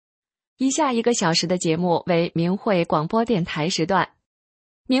以下1个小时的节目为明慧广播电台时段。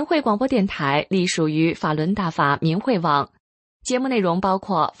明慧广播电台隶属于法轮大法明慧网，节目内容包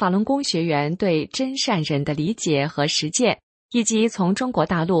括法轮功学员对真善忍的理解和实践，以及从中国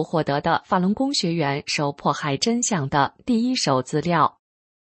大陆获得的法轮功学员受迫害真相的第一手资料。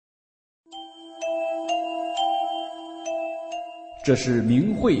这是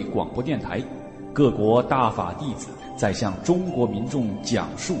明慧广播电台，各国大法弟子在向中国民众讲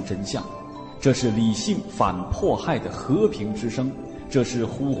述真相，这是理性反迫害的和平之声，这是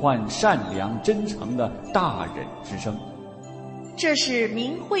呼唤善良真诚的大忍之声。这是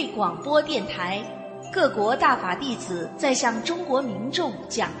明慧广播电台，各国大法弟子在向中国民众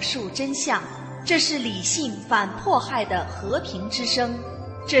讲述真相，这是理性反迫害的和平之声，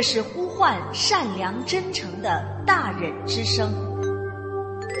这是呼唤善良真诚的大忍之声。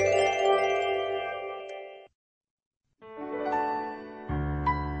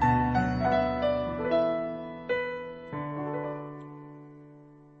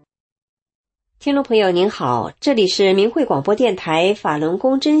听众朋友您好，这里是明慧广播电台法轮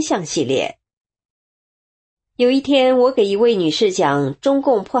功真相系列。有一天我给一位女士讲中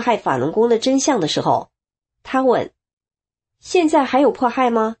共迫害法轮功的真相的时候，她问：现在还有迫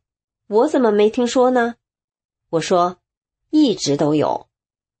害吗？我怎么没听说呢？我说一直都有，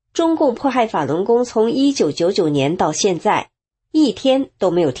中共迫害法轮功从1999年到现在一天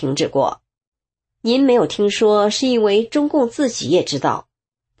都没有停止过。您没有听说是因为中共自己也知道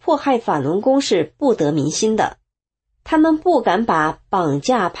迫害法轮功是不得民心的，他们不敢把绑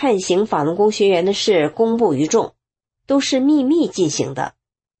架判刑法轮功学员的事公布于众，都是秘密进行的。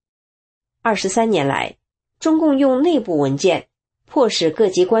23年来，中共用内部文件迫使各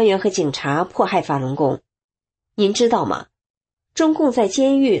级官员和警察迫害法轮功。您知道吗？中共在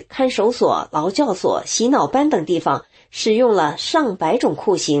监狱、看守所、劳教所、洗脑班等地方使用了上百种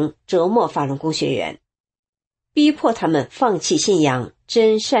酷刑折磨法轮功学员，逼迫他们放弃信仰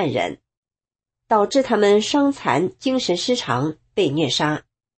真善忍，导致他们伤残、精神失常，被虐杀。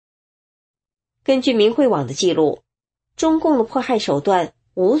根据明慧网的记录，中共的迫害手段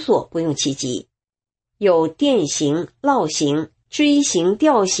无所不用其极，有电刑、烙刑、锥刑、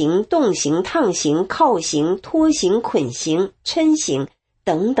吊刑、冻刑、烫刑、铐刑、拖刑、捆刑、抻刑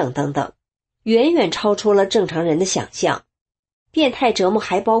等等等等，远远超出了正常人的想象。变态折磨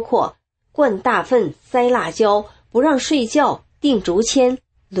还包括灌大粪、塞辣椒、不让睡觉、钉竹签、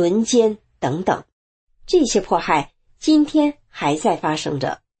轮奸等等，这些迫害今天还在发生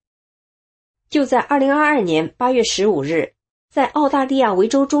着。就在2022年8月15日，在澳大利亚维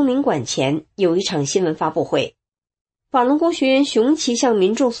州中领馆前有一场新闻发布会，法轮功学员熊奇向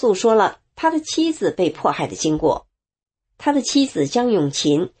民众诉说了他的妻子被迫害的经过。他的妻子江永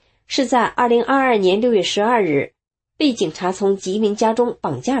琴是在2022年6月12日被警察从吉林家中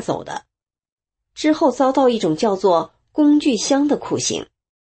绑架走的，之后遭到一种叫做工具箱的酷刑。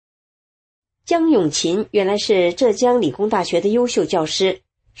江永琴原来是浙江理工大学的优秀教师，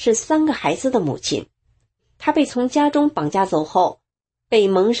是3个孩子的母亲。她被从家中绑架走后，被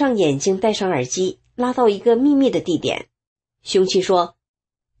蒙上眼睛，戴上耳机，拉到一个秘密的地点。凶器说，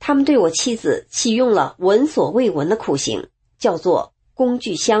他们对我妻子启用了闻所未闻的酷刑，叫做工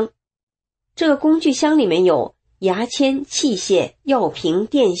具箱。这个工具箱里面有牙签、器械、药瓶、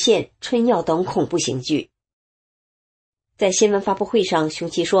电线、春药等恐怖刑具。在新闻发布会上，凶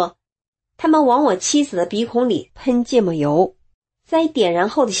器说，他们往我妻子的鼻孔里喷芥末油，塞点燃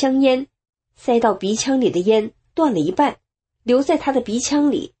后的香烟，塞到鼻腔里的烟断了一半，留在他的鼻腔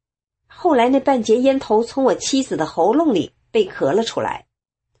里，后来那半截烟头从我妻子的喉咙里被咳了出来。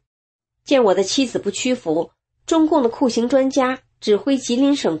见我的妻子不屈服，中共的酷刑专家指挥吉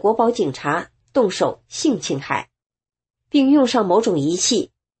林省国保警察动手性侵害，并用上某种仪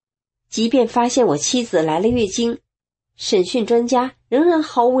器，即便发现我妻子来了月经，审讯专家仍然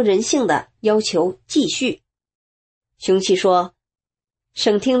毫无人性地要求继续。凶器说，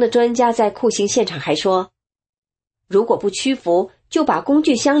省厅的专家在酷刑现场还说，如果不屈服，就把工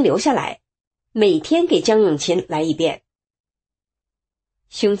具箱留下来，每天给江永琴来一遍。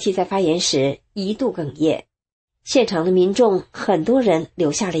凶器在发言时一度哽咽，现场的民众很多人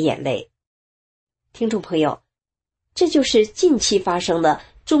流下了眼泪。听众朋友，这就是近期发生的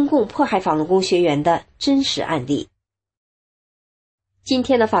中共迫害法轮功学员的真实案例。今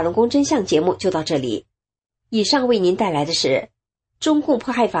天的法轮功真相节目就到这里，以上为您带来的是中共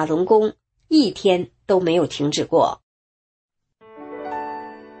迫害法轮功一天都没有停止过。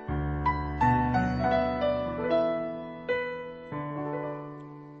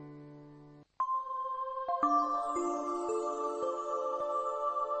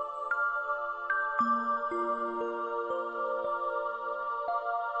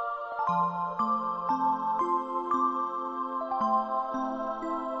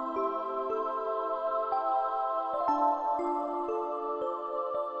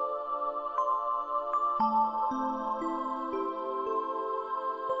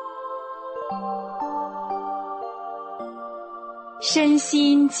身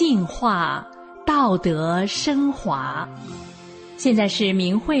心净化，道德升华。现在是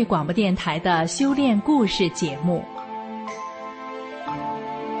明慧广播电台的修炼故事节目。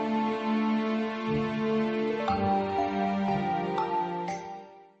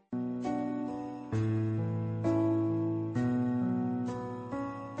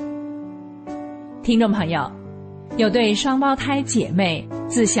听众朋友，有对双胞胎姐妹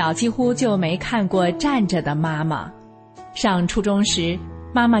自小几乎就没看过站着的妈妈。上初中时，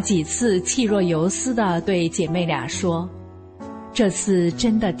妈妈几次气若游丝地对姐妹俩说，这次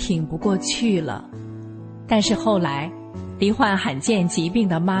真的挺不过去了。但是后来，罹患罕见疾病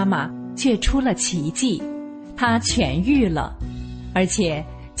的妈妈却出了奇迹，她痊愈了，而且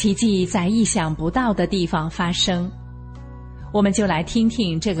奇迹在意想不到的地方发生。我们就来听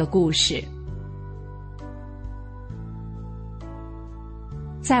听这个故事。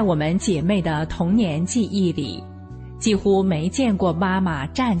在我们姐妹的童年记忆里，几乎没见过妈妈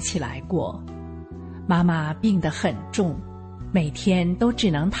站起来过。妈妈病得很重，每天都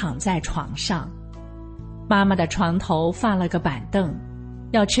只能躺在床上。妈妈的床头放了个板凳，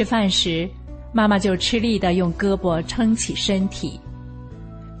要吃饭时，妈妈就吃力地用胳膊撑起身体。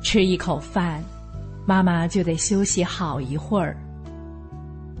吃一口饭，妈妈就得休息好一会儿。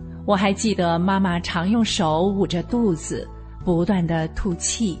我还记得妈妈常用手捂着肚子，不断地吐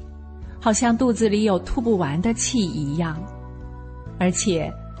气，好像肚子里有吐不完的气一样，而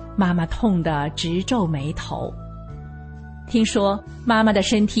且妈妈痛得直皱眉头。听说妈妈的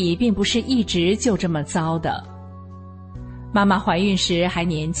身体并不是一直就这么糟的。妈妈怀孕时还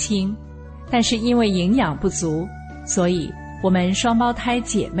年轻，但是因为营养不足，所以我们双胞胎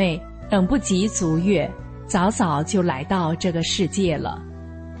姐妹等不及足月，早早就来到这个世界了。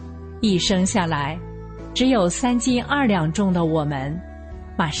一生下来，只有3斤2两重的我们，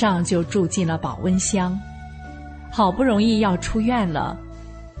马上就住进了保温箱。好不容易要出院了，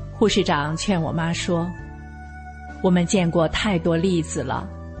护士长劝我妈说，我们见过太多例子了，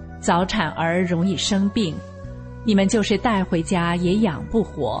早产儿容易生病，你们就是带回家也养不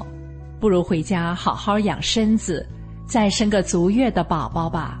活，不如回家好好养身子，再生个足月的宝宝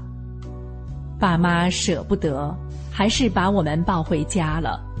吧。爸妈舍不得，还是把我们抱回家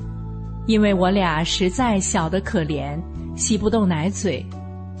了。因为我俩实在小得可怜，吸不动奶嘴，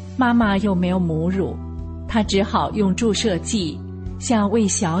妈妈又没有母乳，她只好用注射剂，像喂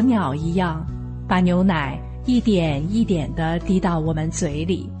小鸟一样，把牛奶一点一点地滴到我们嘴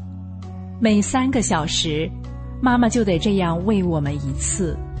里。每3个小时，妈妈就得这样喂我们一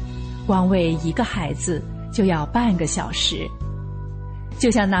次，光喂一个孩子就要半个小时。就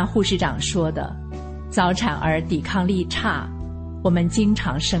像那护士长说的，早产儿抵抗力差，我们经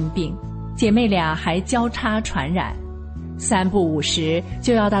常生病，姐妹俩还交叉传染，3不5时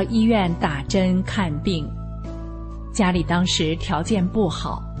就要到医院打针看病。家里当时条件不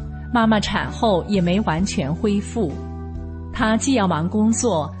好，妈妈产后也没完全恢复，她既要忙工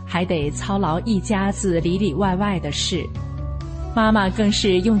作，还得操劳一家子里里外外的事。妈妈更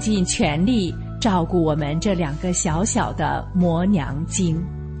是用尽全力照顾我们这2个小小的磨娘精。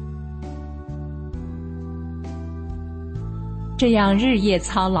这样日夜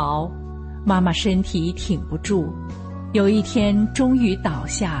操劳，妈妈身体挺不住，有一天终于倒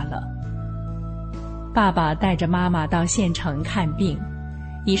下了。爸爸带着妈妈到县城看病，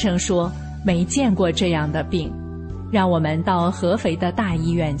医生说没见过这样的病，让我们到合肥的大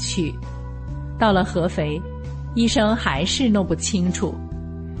医院去。到了合肥，医生还是弄不清楚，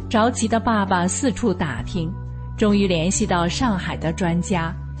着急的爸爸四处打听，终于联系到上海的专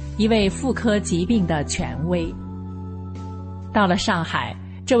家，一位妇科疾病的权威。到了上海，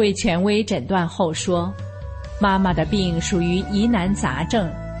这位权威诊断后说，妈妈的病属于疑难杂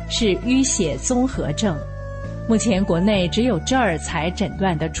症，是淤血综合症，目前国内只有这儿才诊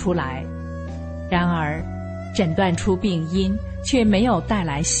断得出来。然而诊断出病因却没有带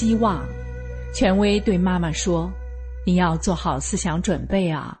来希望。权威对妈妈说，你要做好思想准备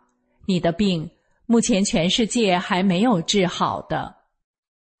啊，你的病目前全世界还没有治好的。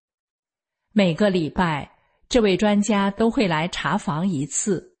每个礼拜这位专家都会来查房一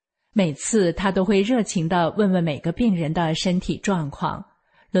次，每次他都会热情地问问每个病人的身体状况，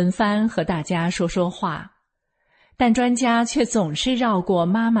轮番和大家说说话。但专家却总是绕过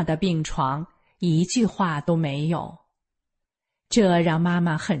妈妈的病床，一句话都没有。这让妈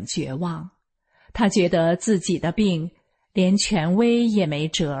妈很绝望，她觉得自己的病连权威也没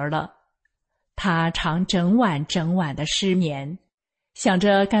辙了。他常整晚整晚的失眠，想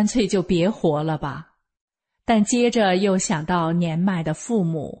着干脆就别活了吧。但接着又想到年迈的父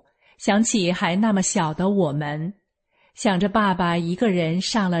母，想起还那么小的我们，想着爸爸一个人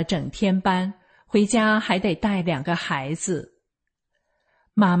上了整天班，回家还得带2个孩子。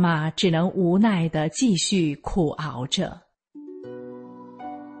妈妈只能无奈地继续苦熬着。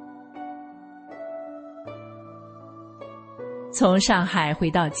从上海回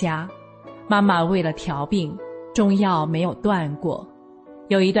到家，妈妈为了调病，中药没有断过。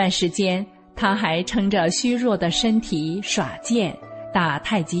有一段时间，她还撑着虚弱的身体耍剑、打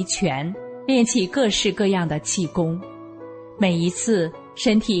太极拳，练起各式各样的气功。每一次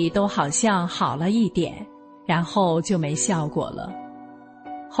身体都好像好了一点，然后就没效果了。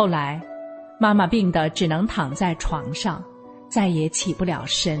后来妈妈病得只能躺在床上，再也起不了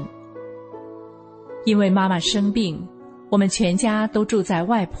身。因为妈妈生病，我们全家都住在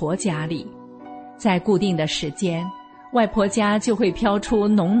外婆家里。在固定的时间，外婆家就会飘出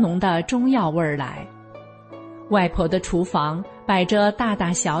浓浓的中药味儿来。外婆的厨房摆着大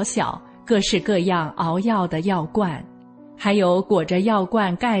大小小、各式各样熬药的药罐，还有裹着药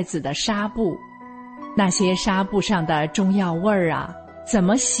罐盖子的纱布。那些纱布上的中药味儿啊，怎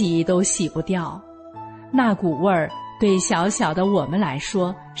么洗都洗不掉。那股味儿对小小的我们来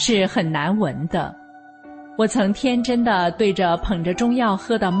说是很难闻的。我曾天真地对着捧着中药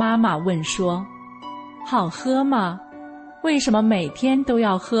喝的妈妈问说：好喝吗？为什么每天都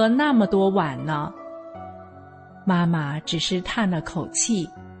要喝那么多碗呢？妈妈只是叹了口气，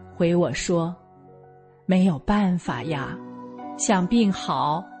回我说：没有办法呀，想病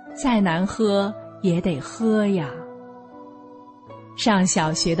好，再难喝也得喝呀。上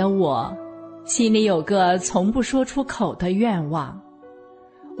小学的我，心里有个从不说出口的愿望，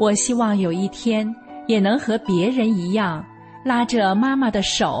我希望有一天也能和别人一样，拉着妈妈的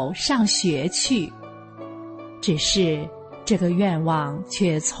手上学去。只是这个愿望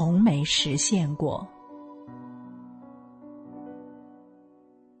却从没实现过。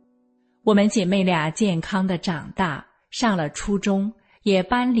我们姐妹俩健康的长大，上了初中，也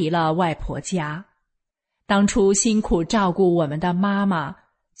搬离了外婆家。当初辛苦照顾我们的妈妈，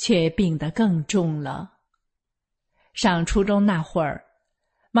却病得更重了。上初中那会儿，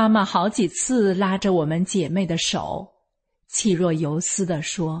妈妈好几次拉着我们姐妹的手，气若游丝地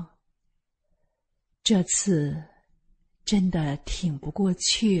说：这次真的挺不过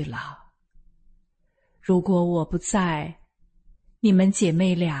去了。如果我不在，你们姐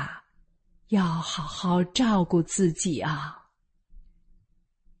妹俩要好好照顾自己啊。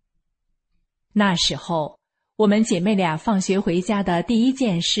那时候，我们姐妹俩放学回家的第一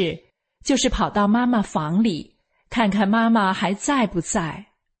件事，就是跑到妈妈房里，看看妈妈还在不在。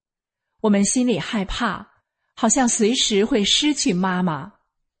我们心里害怕，好像随时会失去妈妈，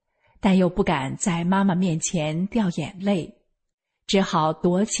但又不敢在妈妈面前掉眼泪，只好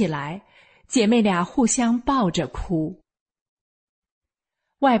躲起来，姐妹俩互相抱着哭。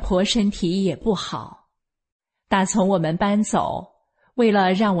外婆身体也不好，打从我们搬走，为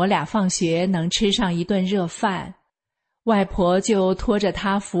了让我俩放学能吃上一顿热饭，外婆就拖着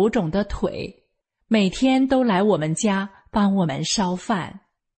她浮肿的腿，每天都来我们家帮我们烧饭。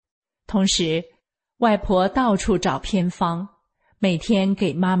同时，外婆到处找偏方，每天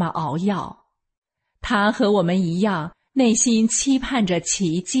给妈妈熬药。她和我们一样，内心期盼着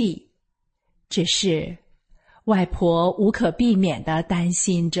奇迹，只是外婆无可避免地担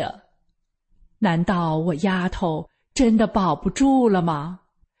心着，难道我丫头真的保不住了吗？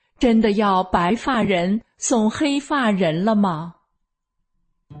真的要白发人送黑发人了吗？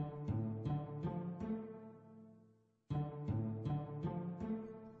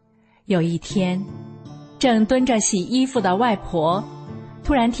有一天，正蹲着洗衣服的外婆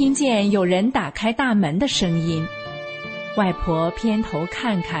突然听见有人打开大门的声音。外婆偏头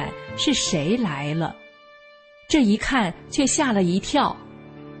看看是谁来了，这一看却吓了一跳，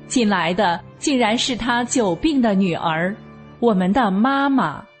进来的竟然是她久病的女儿，我们的妈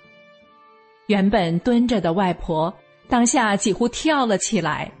妈。原本蹲着的外婆当下几乎跳了起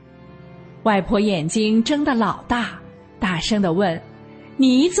来，外婆眼睛睁得老大，大声地问：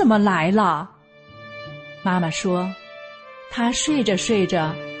你怎么来了？妈妈说，她睡着睡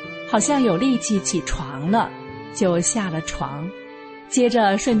着，好像有力气起床了，就下了床，接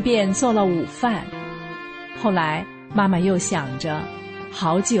着顺便做了午饭。后来妈妈又想着，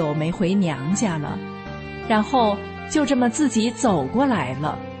好久没回娘家了，然后就这么自己走过来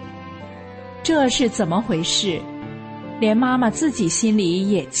了。这是怎么回事？连妈妈自己心里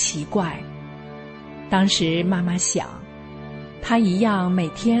也奇怪。当时妈妈想，她一样每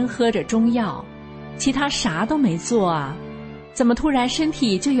天喝着中药，其他啥都没做啊，怎么突然身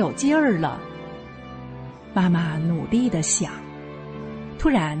体就有劲儿了？妈妈努力地想。突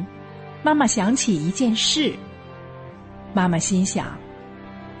然，妈妈想起一件事。妈妈心想，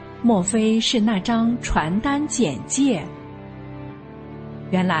莫非是那张传单简介？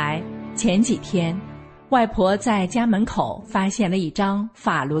原来前几天，外婆在家门口发现了一张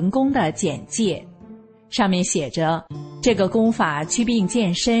法轮功的简介，上面写着这个功法祛病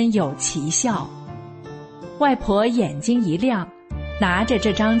健身有奇效。外婆眼睛一亮，拿着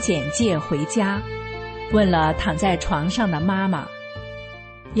这张简介回家，问了躺在床上的妈妈，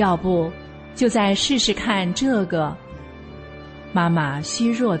要不就再试试看这个。妈妈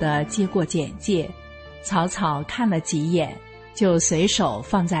虚弱地接过简介，草草看了几眼，就随手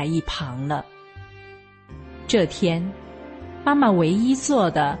放在一旁了。这天，妈妈唯一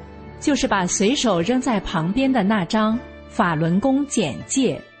做的就是把随手扔在旁边的那张法轮功简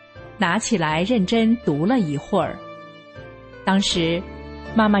介拿起来认真读了一会儿。当时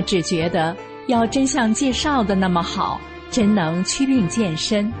妈妈只觉得要真像介绍的那么好，真能祛病健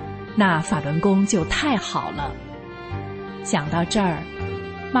身，那法轮功就太好了。想到这儿，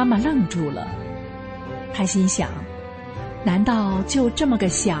妈妈愣住了。她心想，难道就这么个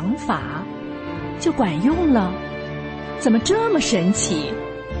想法就管用了？怎么这么神奇？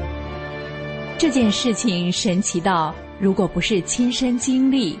这件事情神奇到，如果不是亲身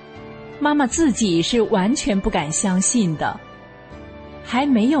经历，妈妈自己是完全不敢相信的。还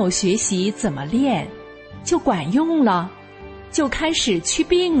没有学习怎么练，就管用了，就开始祛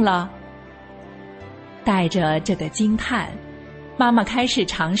病了。带着这个惊叹，妈妈开始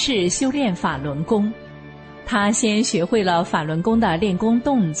尝试修炼法轮功。她先学会了法轮功的练功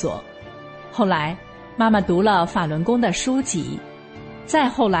动作，后来妈妈读了法轮功的书籍，再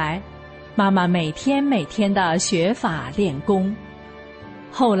后来妈妈每天的学法练功。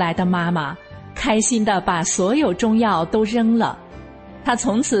后来的妈妈开心地把所有中药都扔了，她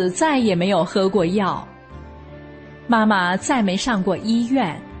从此再也没有喝过药。妈妈再没上过医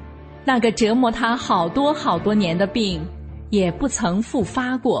院，那个折磨她好多年的病也不曾复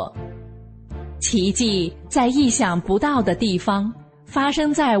发过。奇迹在意想不到的地方发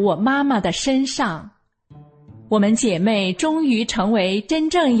生在我妈妈的身上。我们姐妹终于成为真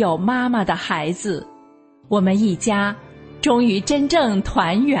正有妈妈的孩子，我们一家终于真正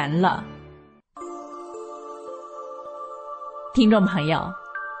团圆了。听众朋友，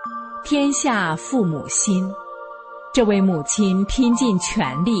天下父母心，这位母亲拼尽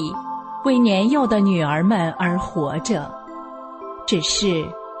全力为年幼的女儿们而活着。只是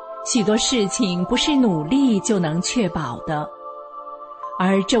许多事情不是努力就能确保的，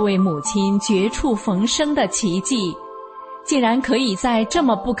而这位母亲绝处逢生的奇迹，竟然可以在这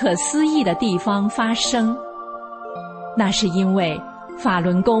么不可思议的地方发生。那是因为法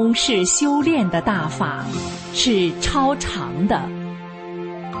轮功是修炼的大法，是超常的。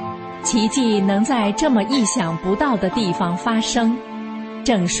奇迹能在这么意想不到的地方发生，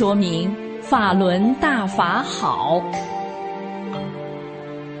正说明法轮大法好。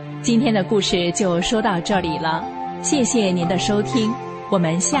今天的故事就说到这里了，谢谢您的收听，我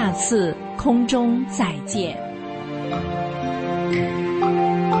们下次空中再见。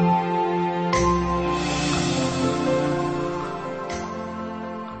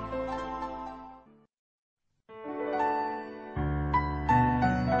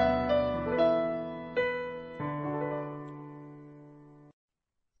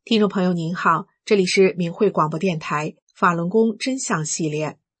听众朋友您好，这里是明慧广播电台法轮功真相系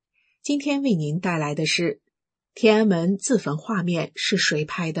列。今天为您带来的是天安门自焚画面是谁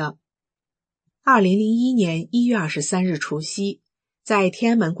拍的。2001年1月23日除夕，在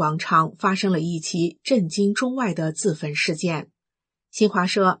天安门广场发生了一起震惊中外的自焚事件。新华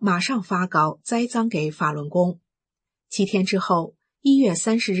社马上发稿栽赃给法轮功。7天之后，1月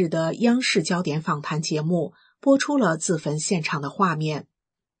30日的央视焦点访谈节目播出了自焚现场的画面。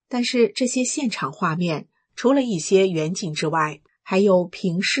但是这些现场画面除了一些远景之外，还有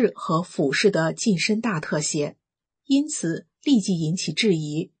平视和俯视的近身大特写，因此立即引起质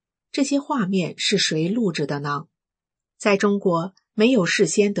疑，这些画面是谁录制的呢？在中国，没有事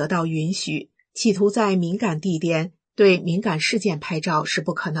先得到允许，企图在敏感地点对敏感事件拍照是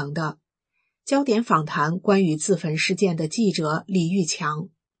不可能的。焦点访谈关于自焚事件的记者李玉强，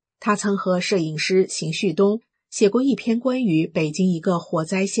他曾和摄影师邢旭东写过一篇关于北京一个火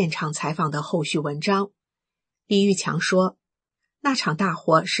灾现场采访的后续文章。李玉强说，那场大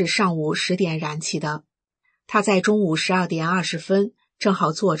火是上午10点燃起的，他在中午12点20分正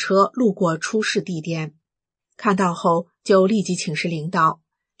好坐车路过出事地点，看到后就立即请示领导，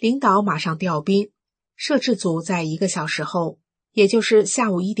领导马上调兵，摄制组在1个小时后也就是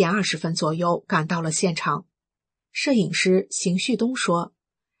下午1点20分左右赶到了现场。摄影师邢旭东说，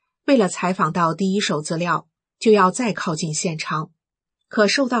为了采访到第一手资料，就要再靠近现场，可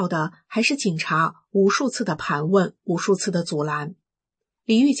受到的还是警察无数次的盘问，无数次的阻拦。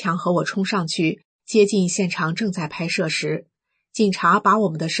李玉强和我冲上去接近现场，正在拍摄时，警察把我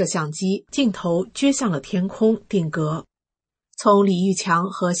们的摄像机镜头撅向了天空定格。从李玉强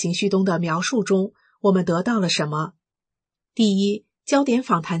和邢旭东的描述中，我们得到了什么？第一，焦点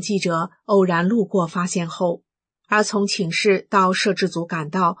访谈记者偶然路过发现后，而从寝室到摄制组赶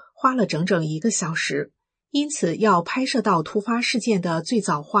到花了整整1个小时，因此要拍摄到突发事件的最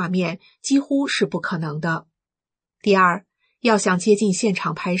早画面几乎是不可能的。第二，要想接近现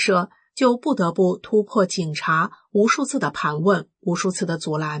场拍摄，就不得不突破警察无数次的盘问，无数次的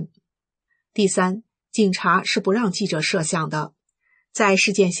阻拦。第三，警察是不让记者摄像的，在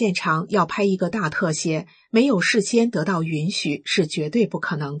事件现场要拍一个大特写，没有事先得到允许是绝对不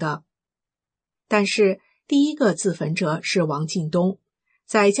可能的。但是第一个自焚者是王进东，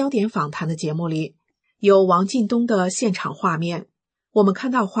在焦点访谈的节目里，有王进东的现场画面。我们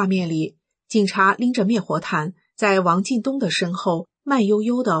看到画面里，警察拎着灭火毯在王进东的身后慢悠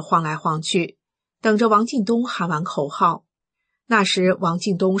悠地晃来晃去，等着王进东喊完口号。那时王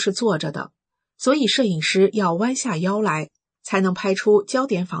进东是坐着的，所以摄影师要弯下腰来，才能拍出焦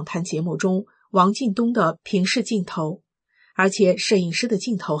点访谈节目中王进东的平视镜头。而且摄影师的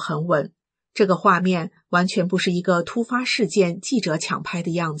镜头很稳，这个画面完全不是一个突发事件记者抢拍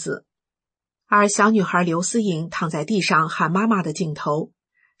的样子。而小女孩刘思颖躺在地上喊妈妈的镜头，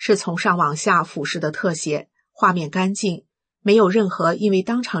是从上往下俯视的特写，画面干净，没有任何因为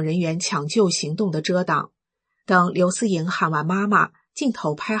当场人员抢救行动的遮挡。等刘思颖喊完妈妈，镜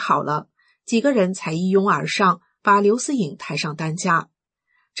头拍好了，几个人才一拥而上，把刘思颖抬上担架。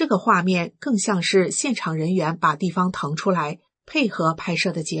这个画面更像是现场人员把地方腾出来，配合拍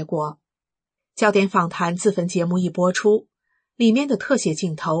摄的结果。焦点访谈自焚节目一播出，里面的特写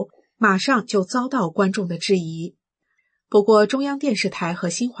镜头马上就遭到观众的质疑。不过中央电视台和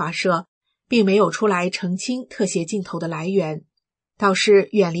新华社并没有出来澄清特写镜头的来源，倒是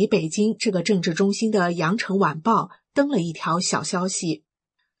远离北京这个政治中心的羊城晚报登了一条小消息，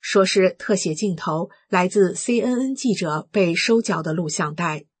说是特写镜头来自 CNN 记者被收缴的录像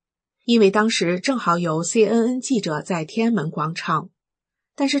带，因为当时正好有 CNN 记者在天安门广场。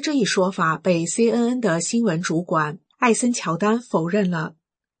但是这一说法被 CNN 的新闻主管艾森乔丹否认了。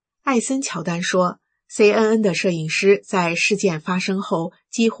艾森乔丹说， CNN 的摄影师在事件发生后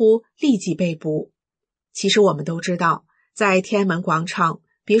几乎立即被捕。其实我们都知道，在天安门广场，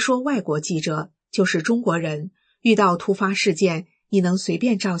别说外国记者，就是中国人，遇到突发事件，你能随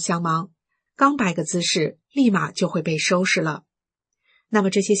便照相吗？刚摆个姿势，立马就会被收拾了。那么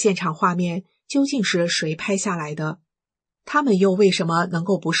这些现场画面究竟是谁拍下来的？他们又为什么能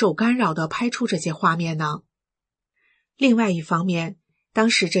够不受干扰地拍出这些画面呢？另外一方面，当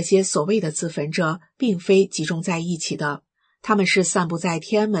时这些所谓的自焚者并非集中在一起的，他们是散布在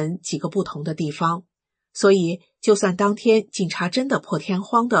天安门几个不同的地方，所以就算当天警察真的破天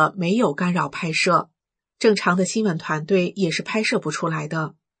荒的没有干扰拍摄，正常的新闻团队也是拍摄不出来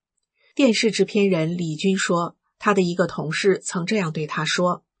的。电视制片人李军说，他的一个同事曾这样对他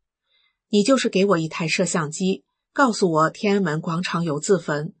说，你就是给我一台摄像机，告诉我天安门广场有自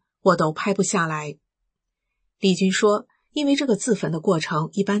焚，我都拍不下来。李军说，因为这个自焚的过程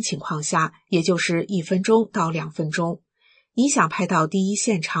一般情况下也就是1分钟到2分钟，你想拍到第一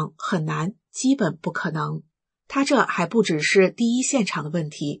现场很难，基本不可能。他这还不只是第一现场的问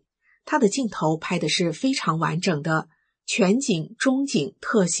题，他的镜头拍的是非常完整的，全景、中景、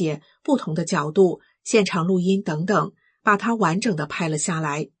特写，不同的角度，现场录音等等，把它完整的拍了下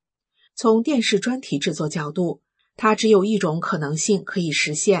来。从电视专题制作角度，它只有一种可能性可以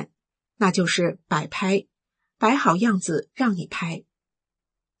实现，那就是摆拍，摆好样子让你拍。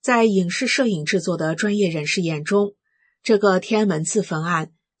在影视摄影制作的专业人士眼中，这个天安门自焚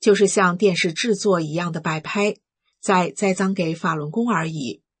案就是像电视制作一样的摆拍，再栽赃给法轮功而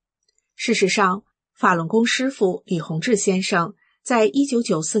已。事实上，法轮功师父李洪志先生在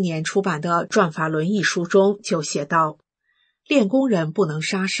1994年出版的《转法轮》一书中就写道，练功人不能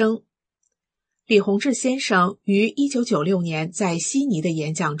杀生。李洪志先生于1996年在悉尼的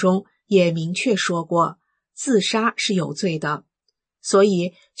演讲中也明确说过，自杀是有罪的，所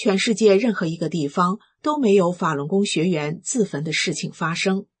以全世界任何一个地方都没有法轮功学员自焚的事情发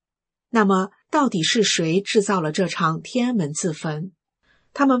生。那么到底是谁制造了这场天安门自焚？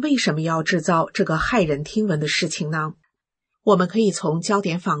他们为什么要制造这个骇人听闻的事情呢？我们可以从焦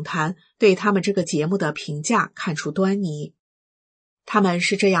点访谈对他们这个节目的评价看出端倪。他们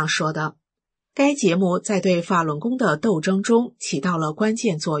是这样说的，该节目在对法轮功的斗争中起到了关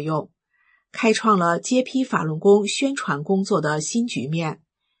键作用，开创了揭批法轮功宣传工作的新局面，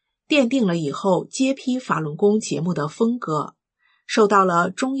奠定了以后揭批法轮功节目的风格，受到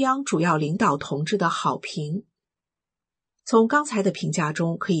了中央主要领导同志的好评。从刚才的评价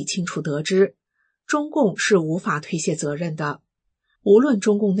中可以清楚得知，中共是无法推卸责任的。无论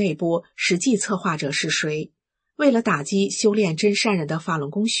中共内部实际策划者是谁，为了打击修炼真善人的法轮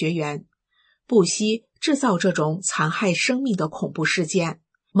功学员，不惜制造这种残害生命的恐怖事件，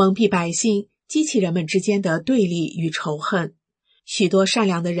蒙蔽百姓，激起人们之间的对立与仇恨。许多善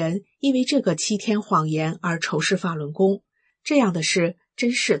良的人因为这个欺天谎言而仇视法轮功，这样的事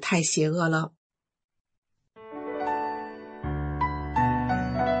真是太邪恶了。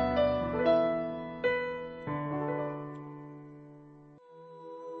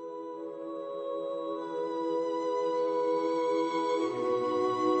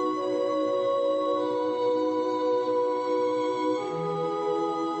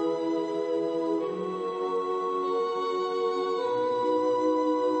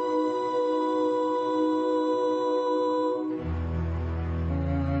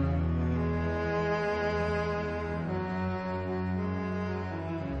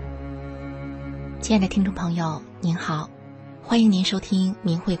亲爱的听众朋友，您好，欢迎您收听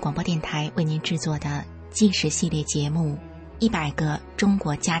明慧广播电台为您制作的纪实系列节目《100个中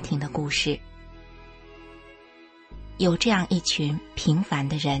国家庭的故事》。有这样一群平凡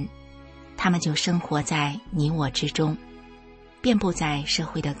的人，他们就生活在你我之中，遍布在社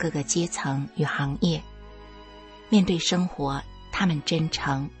会的各个阶层与行业。面对生活，他们真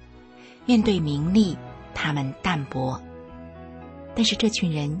诚；面对名利，他们淡泊。但是这群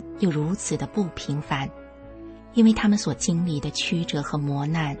人又如此的不平凡，因为他们所经历的曲折和磨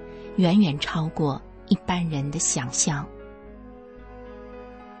难远远超过一般人的想象。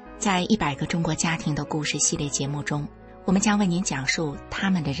在100个中国家庭的故事系列节目中，我们将为您讲述他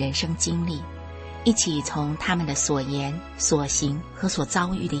们的人生经历，一起从他们的所言、所行和所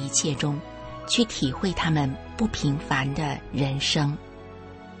遭遇的一切中，去体会他们不平凡的人生。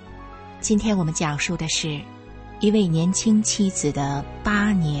今天我们讲述的是一位年轻妻子的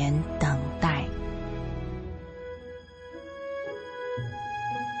8年等待。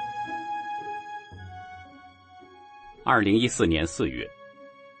2014年4月，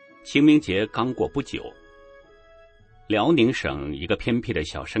清明节刚过不久，辽宁省一个偏僻的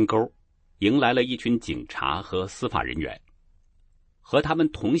小山沟迎来了一群警察和司法人员，和他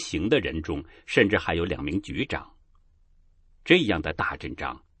们同行的人中甚至还有2名局长。这样的大阵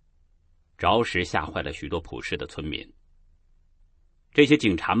仗着实吓坏了许多朴实的村民。这些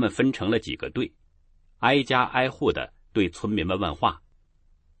警察们分成了几个队，挨家挨户的对村民们问话：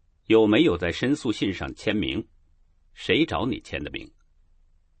有没有在申诉信上签名？谁找你签的名？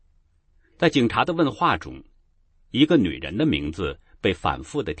在警察的问话中，一个女人的名字被反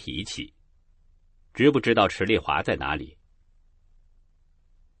复的提起。知不知道池丽华在哪里？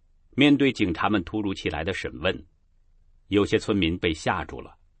面对警察们突如其来的审问，有些村民被吓住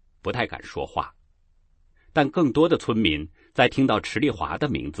了，不太敢说话。但更多的村民在听到池丽华的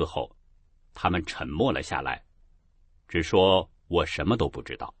名字后，他们沉默了下来，只说我什么都不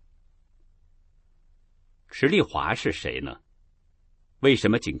知道。池丽华是谁呢？为什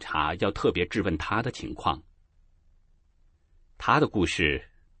么警察要特别质问他的情况？他的故事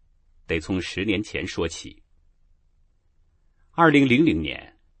得从10年前说起。2000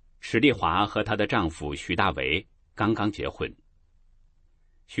年，池丽华和她的丈夫徐大为刚刚结婚。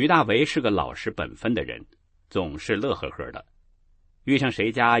徐大为是个老实本分的人，总是乐呵呵的，遇上谁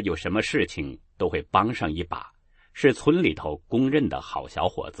家有什么事情都会帮上一把，是村里头公认的好小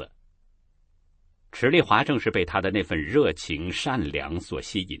伙子。池丽华正是被他的那份热情善良所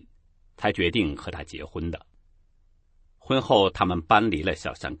吸引，才决定和他结婚的。婚后他们搬离了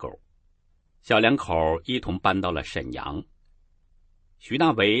小山沟，小两口一同搬到了沈阳。徐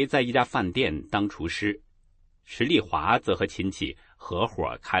大为在一家饭店当厨师，池丽华则和亲戚合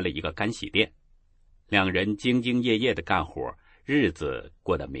伙开了一个干洗店，两人兢兢业业的干活，日子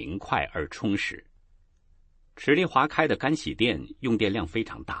过得明快而充实。池丽华开的干洗店用电量非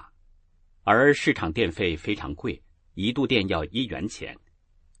常大，而市场电费非常贵，一度电要1元钱，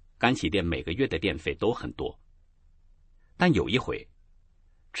干洗店每个月的电费都很多。但有一回，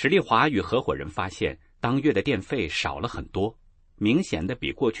池丽华与合伙人发现当月的电费少了很多，明显的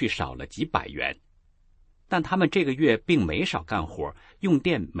比过去少了几百元。但他们这个月并没少干活，用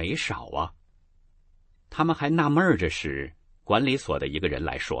电没少啊。他们还纳闷着时，管理所的一个人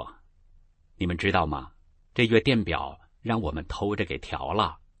来说：你们知道吗？这月电表让我们偷着给调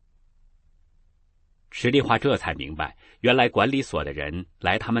了。池丽华这才明白，原来管理所的人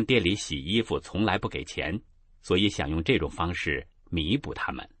来他们店里洗衣服从来不给钱，所以想用这种方式弥补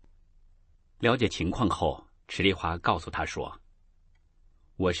他们。了解情况后，池丽华告诉他说：“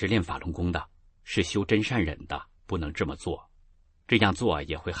我是练法轮功的，是修真善忍的，不能这么做，这样做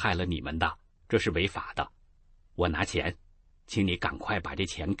也会害了你们的，这是违法的。我拿钱，请你赶快把这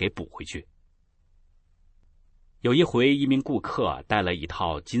钱给补回去。”有一回，一名顾客带了一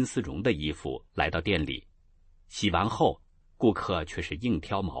套金丝绒的衣服来到店里，洗完后，顾客却是硬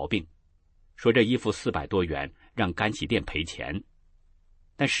挑毛病，说这衣服400多元，让干洗店赔钱。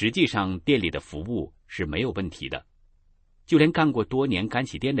但实际上店里的服务是没有问题的，就连干过多年干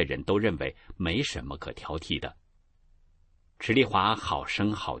洗店的人都认为没什么可挑剔的。池丽华好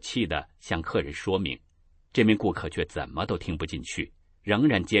声好气地向客人说明，这名顾客却怎么都听不进去，仍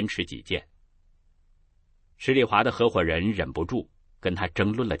然坚持己见。池丽华的合伙人忍不住跟他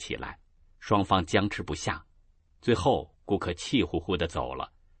争论了起来，双方僵持不下，最后顾客气呼呼地走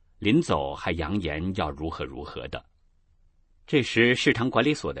了，临走还扬言要如何如何的。这时市场管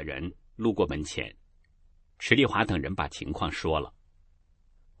理所的人路过门前，池丽华等人把情况说了。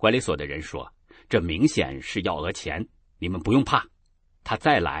管理所的人说：“这明显是要讹钱，你们不用怕，他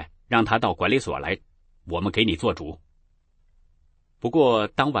再来让他到管理所来，我们给你做主。”不过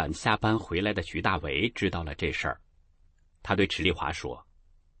当晚下班回来的徐大为知道了这事儿，他对池丽华说：“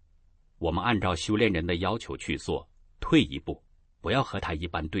我们按照修炼人的要求去做，退一步，不要和他一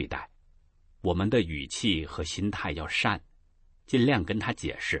般对待，我们的语气和心态要善，尽量跟他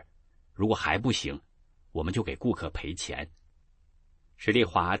解释，如果还不行，我们就给顾客赔钱。”池丽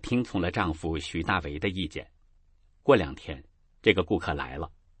华听从了丈夫徐大为的意见。过2天，这个顾客来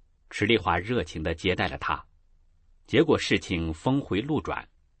了，池丽华热情地接待了他。结果事情峰回路转，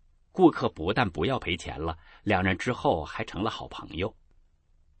顾客不但不要赔钱了，两人之后还成了好朋友。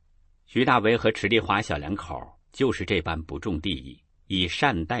徐大为和池丽华小两口就是这般不重利益、以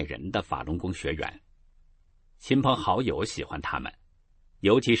善待人的法轮功学员，亲朋好友喜欢他们，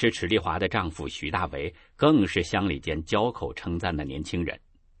尤其是池丽华的丈夫徐大为更是乡里间交口称赞的年轻人。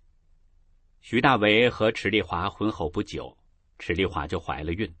徐大为和池丽华婚后不久，池丽华就怀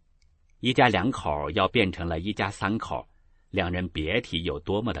了孕，一家2口要变成了一家3口，两人别提有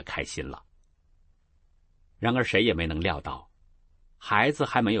多么的开心了。然而谁也没能料到，孩子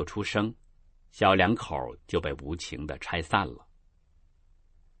还没有出生，小2口就被无情地拆散了。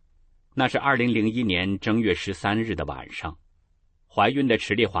那是2001年正月13日的晚上，怀孕的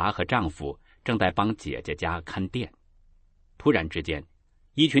池丽华和丈夫正在帮姐姐家看店，突然之间，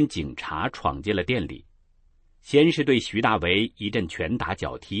一群警察闯进了店里，先是对徐大为一阵拳打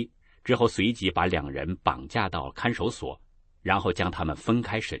脚踢，之后随即把2人绑架到看守所，然后将他们分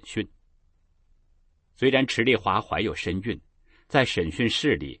开审讯。虽然池丽华怀有身孕，在审讯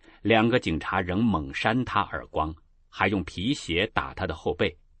室里，2个警察仍猛扇她耳光，还用皮鞋打她的后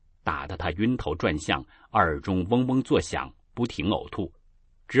背，打得她晕头转向，耳中嗡嗡作响，不停呕吐。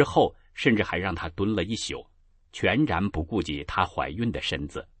之后甚至还让她蹲了1宿，全然不顾及她怀孕的身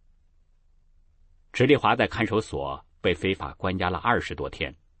子。池丽华在看守所被非法关押了20多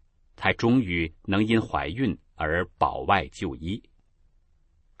天，才终于能因怀孕而保外就医。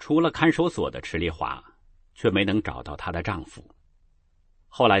出了看守所的池丽华却没能找到她的丈夫。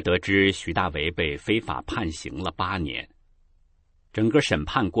后来得知徐大为被非法判刑了8年，整个审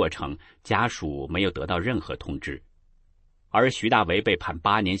判过程家属没有得到任何通知，而徐大为被判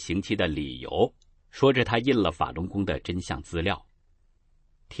8年刑期的理由说着他印了法轮功的真相资料。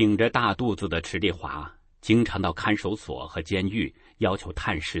挺着大肚子的池丽华经常到看守所和监狱要求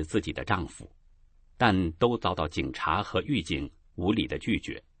探视自己的丈夫，但都遭到警察和狱警无理的拒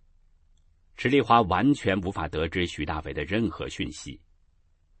绝。池丽华完全无法得知徐大为的任何讯息。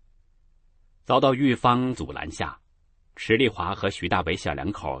遭到狱方阻拦下，池丽华和徐大为小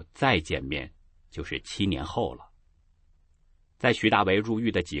2口再见面就是7年后了。在徐大为入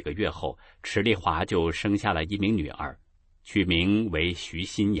狱的几个月后，池丽华就生下了1名女儿，取名为徐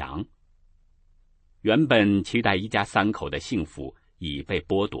新阳。原本期待一家3口的幸福已被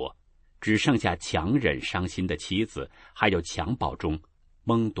剥夺，只剩下强忍伤心的妻子，还有襁褓中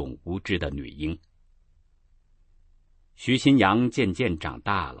懵懂无知的女婴。徐新阳渐渐长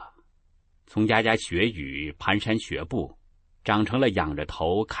大了，从牙牙学语、蹒跚学步，长成了仰着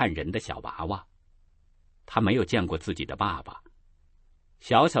头看人的小娃娃。他没有见过自己的爸爸，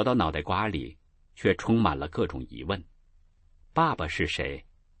小小的脑袋瓜里却充满了各种疑问：爸爸是谁？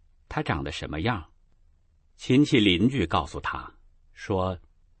他长得什么样？亲戚邻居告诉他说，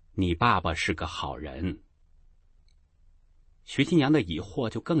你爸爸是个好人。徐新阳的疑惑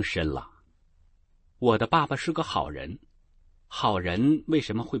就更深了，我的爸爸是个好人，好人为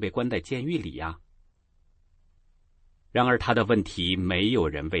什么会被关在监狱里呀？然而他的问题没有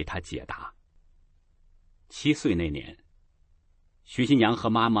人为他解答。7岁那年，徐新阳和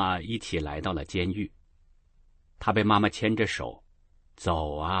妈妈一起来到了监狱。他被妈妈牵着手，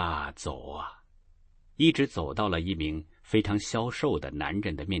走啊走啊，一直走到了一名非常消瘦的男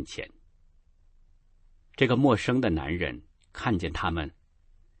人的面前。这个陌生的男人看见他们，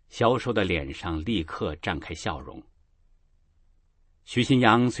消瘦的脸上立刻绽开笑容。徐新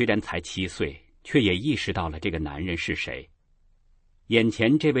阳虽然才7岁，却也意识到了这个男人是谁。眼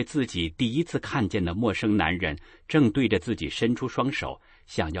前这位自己第一次看见的陌生男人正对着自己伸出双手，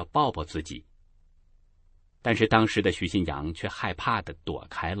想要抱抱自己。但是当时的徐新阳却害怕地躲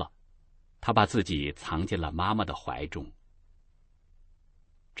开了，他把自己藏进了妈妈的怀中。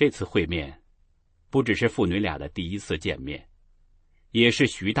这次会面不只是父女俩的第一次见面，也是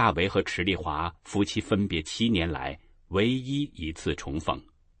徐大为和池丽华夫妻分别7年来唯一一次重逢。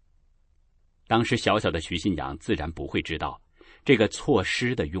当时小小的徐新阳自然不会知道，这个错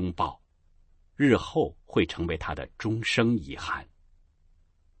失的拥抱日后会成为他的终生遗憾。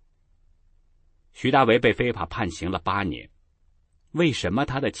徐大为被非法判刑了8年，为什么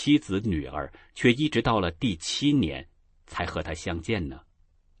他的妻子女儿却一直到了第7年才和他相见呢？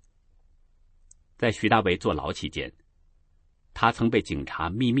在徐大为坐牢期间，他曾被警察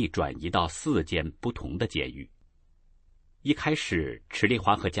秘密转移到4间不同的监狱。一开始，池丽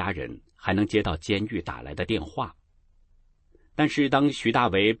华和家人还能接到监狱打来的电话，但是当徐大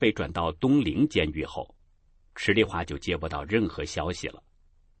为被转到东陵监狱后，池丽华就接不到任何消息了。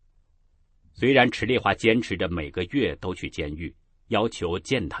虽然池丽华坚持着每个月都去监狱，要求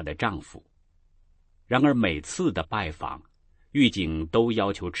见她的丈夫，然而每次的拜访，狱警都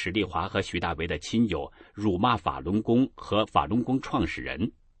要求池丽华和徐大为的亲友辱骂法轮功和法轮功创始人，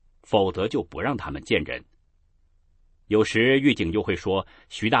否则就不让他们见人。有时狱警又会说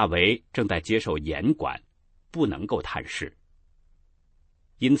徐大为正在接受严管，不能够探视。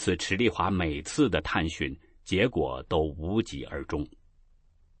因此池丽华每次的探讯结果都无疾而终。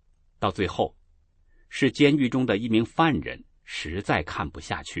到最后，是监狱中的一名犯人实在看不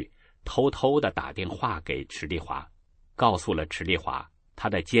下去，偷偷地打电话给池丽华，告诉了池丽华他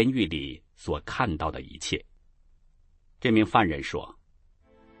在监狱里所看到的一切。这名犯人说，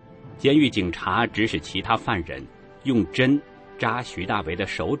监狱警察指使其他犯人用针扎徐大为的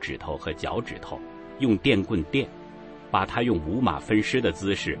手指头和脚趾头，用电棍电，把他用五马分尸的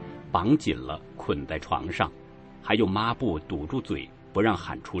姿势绑紧了，捆在床上，还用抹布堵住嘴，不让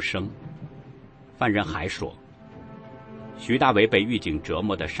喊出声。犯人还说，徐大为被狱警折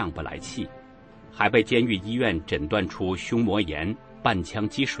磨得上不来气，还被监狱医院诊断出胸膜炎、半腔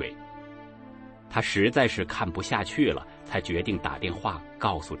积水。他实在是看不下去了，才决定打电话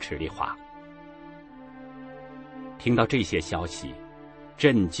告诉池丽华。听到这些消息，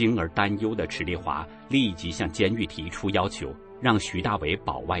震惊而担忧的池丽华立即向监狱提出要求，让徐大为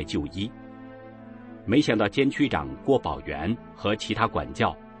保外就医。没想到监区长郭宝元和其他管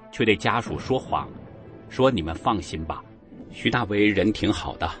教却对家属说谎，说你们放心吧，徐大为人挺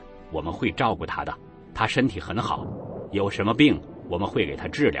好的，我们会照顾他的，他身体很好，有什么病我们会给他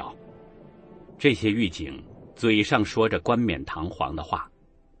治疗。这些狱警嘴上说着冠冕堂皇的话，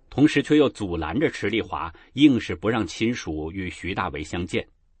同时却又阻拦着池丽华，硬是不让亲属与徐大为相见，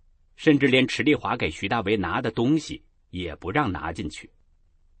甚至连池丽华给徐大为拿的东西也不让拿进去。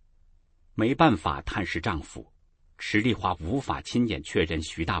没办法探视丈夫，池丽华无法亲眼确认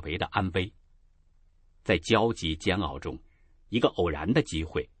徐大为的安危。在焦急煎熬中，一个偶然的机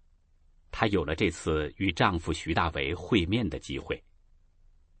会，她有了这次与丈夫徐大为会面的机会。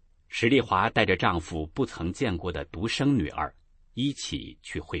池丽华带着丈夫不曾见过的独生女儿一起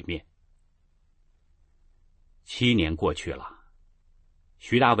去会面。7年过去了，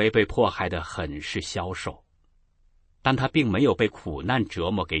徐大为被迫害得很是消瘦，但他并没有被苦难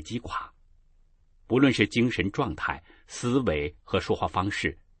折磨给击垮，不论是精神状态、思维和说话方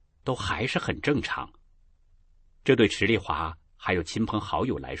式，都还是很正常。这对池丽华还有亲朋好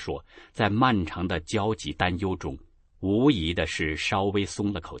友来说，在漫长的焦急担忧中，无疑的是稍微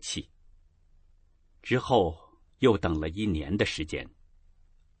松了口气。之后又等了1年的时间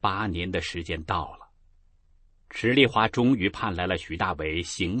，8年的时间到了，池丽华终于盼来了徐大为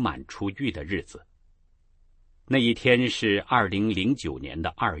刑满出狱的日子。那一天是2009年的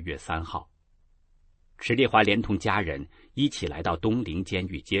2月3号，池丽华连同家人一起来到东陵监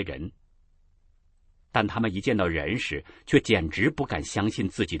狱接人，但他们一见到人时，却简直不敢相信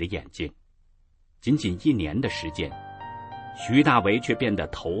自己的眼睛。仅仅1年的时间，徐大为却变得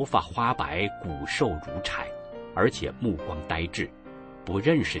头发花白，骨瘦如柴，而且目光呆滞，不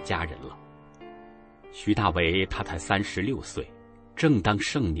认识家人了。徐大为他才36岁，正当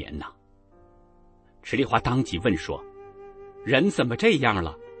盛年呢。池丽华当即问说：人怎么这样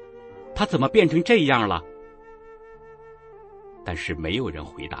了？他怎么变成这样了？但是没有人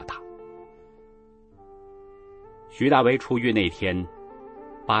回答他。徐大为出狱那天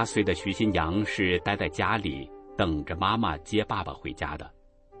，8岁的徐新阳是待在家里等着妈妈接爸爸回家的。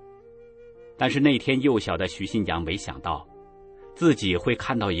但是那天幼小的徐新阳没想到，自己会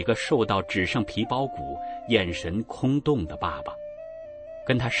看到一个瘦到只剩皮包骨、眼神空洞的爸爸，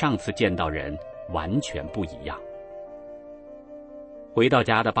跟他上次见到人完全不一样。回到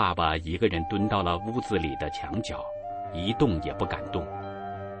家的爸爸一个人蹲到了屋子里的墙角，一动也不敢动。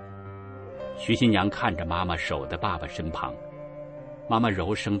徐新阳看着妈妈守在爸爸身旁，妈妈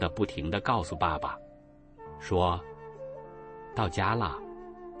柔声的不停地告诉爸爸说，到家了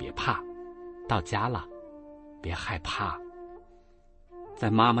别怕，到家了别害怕。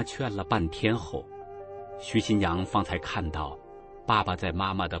在妈妈劝了半天后，徐新阳方才看到爸爸在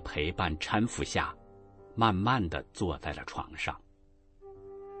妈妈的陪伴搀扶下慢慢地坐在了床上。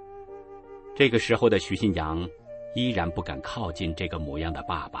这个时候的徐新阳依然不敢靠近这个模样的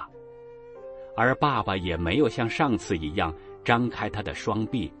爸爸，而爸爸也没有像上次一样张开他的双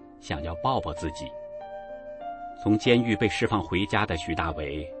臂想要抱抱自己。从监狱被释放回家的徐大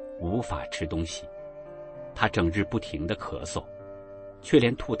为无法吃东西，他整日不停地咳嗽，却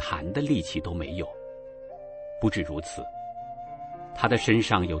连吐痰的力气都没有。不止如此，他的身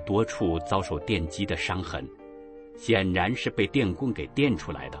上有多处遭受电击的伤痕，显然是被电棍给电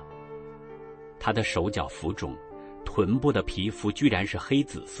出来的。他的手脚浮肿，臀部的皮肤居然是黑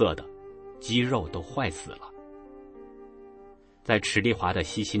紫色的，肌肉都坏死了。在池丽华的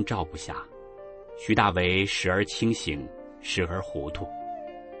悉心照顾下，徐大为时而清醒，时而糊涂。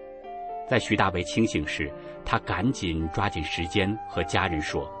在徐大为清醒时，他赶紧抓紧时间和家人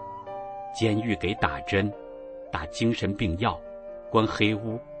说，监狱给打针，打精神病药，关黑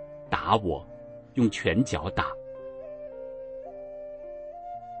屋，打我，用拳脚打。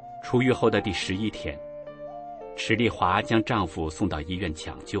出狱后的第11天，池丽华将丈夫送到医院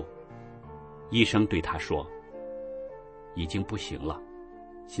抢救，医生对她说，已经不行了，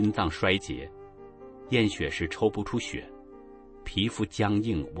心脏衰竭，验血时抽不出血，皮肤僵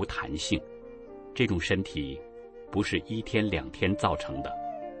硬无弹性，这种身体不是1天2天造成的，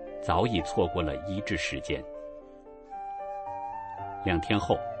早已错过了医治时间。2天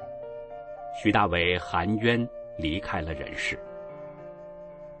后，徐大为含冤离开了人世。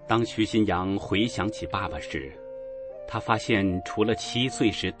当徐新阳回想起爸爸时，他发现除了7岁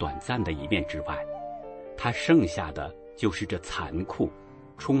时短暂的一面之外，他剩下的就是这残酷、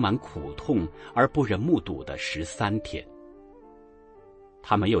充满苦痛而不忍目睹的13天。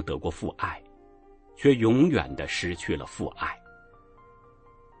他没有得过父爱，却永远地失去了父爱。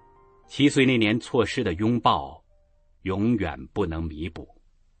7岁那年错失的拥抱，永远不能弥补。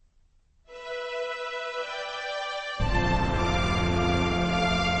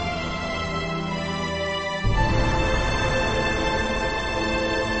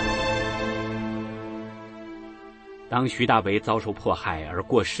当徐大为遭受迫害而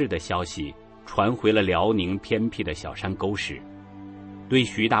过世的消息传回了辽宁偏僻的小山沟时，对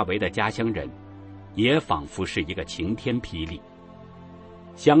徐大为的家乡人也仿佛是一个晴天霹雳。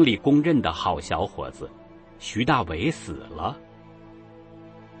乡里公认的好小伙子徐大为死了。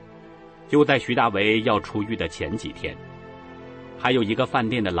就在徐大为要出狱的前几天，还有一个饭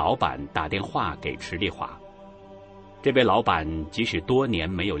店的老板打电话给池丽华。这位老板即使多年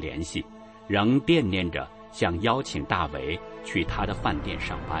没有联系，仍惦念着想邀请大为去他的饭店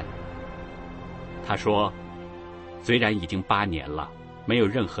上班。他说，虽然已经8年了，没有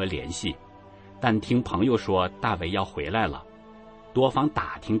任何联系，但听朋友说大为要回来了，多方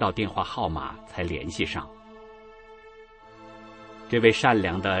打听到电话号码才联系上。这位善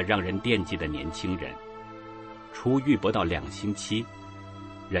良的让人惦记的年轻人，出狱不到2星期，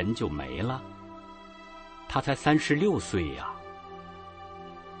人就没了。他才36岁呀。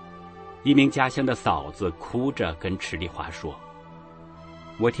一名家乡的嫂子哭着跟池丽华说，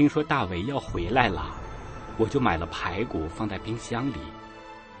我听说大为要回来了，我就买了排骨放在冰箱里，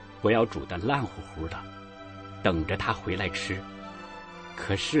我要煮得烂乎乎的，等着他回来吃。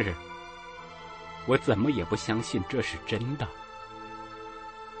可是我怎么也不相信这是真的。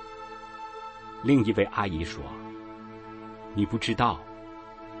另一位阿姨说，你不知道，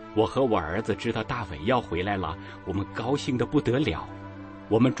我和我儿子知道大伟要回来了，我们高兴得不得了，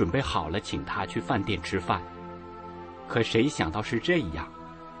我们准备好了请他去饭店吃饭。可谁想到是这样，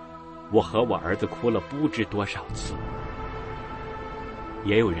我和我儿子哭了不知多少次。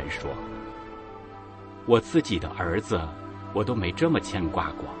也有人说，我自己的儿子我都没这么牵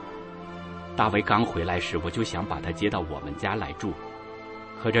挂过。大伟刚回来时，我就想把他接到我们家来住，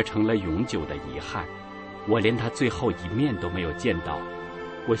可这成了永久的遗憾，我连他最后一面都没有见到，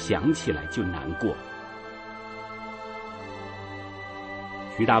我想起来就难过。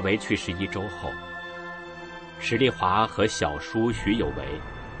徐大为去世1周后，史丽华和小叔徐有为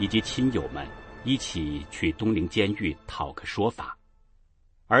以及亲友们一起去东陵监狱讨个说法，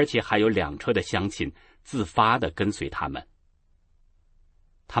而且还有2车的乡亲自发地跟随他们。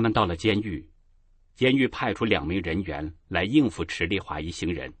他们到了监狱，监狱派出2名人员来应付迟丽华一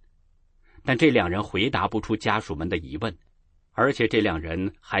行人，但这2人回答不出家属们的疑问，而且这2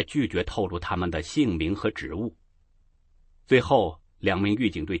人还拒绝透露他们的姓名和职务。最后2名狱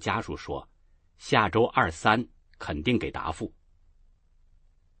警对家属说，下周2、3肯定给答复。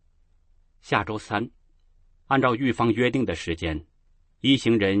下周3，按照狱方约定的时间，一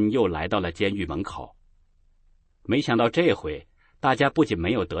行人又来到了监狱门口。没想到这回大家不仅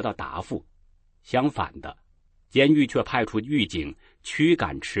没有得到答复，相反的，监狱却派出狱警驱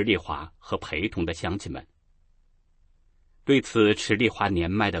赶迟丽华和陪同的乡亲们。对此，迟丽华年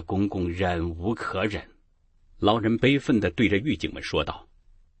迈的公公忍无可忍，老人悲愤地对着狱警们说道：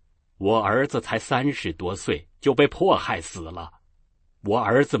我儿子才30多岁就被迫害死了，我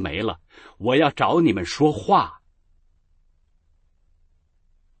儿子没了，我要找你们说话。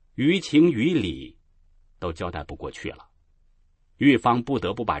于情于理都交代不过去了，狱方不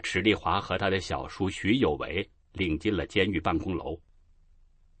得不把迟丽华和他的小叔徐有为领进了监狱办公楼。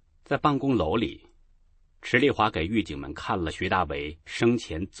在办公楼里，迟丽华给狱警们看了徐大为生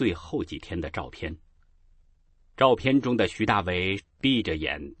前最后几天的照片。照片中的徐大为闭着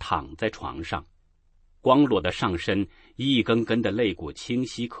眼躺在床上，光裸的上身，一根根的肋骨清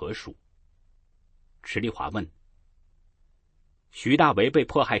晰可数。迟丽华问：徐大为被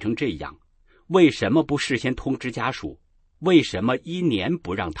迫害成这样，为什么不事先通知家属？为什么1年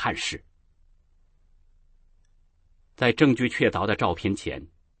不让探视？在证据确凿的照片前，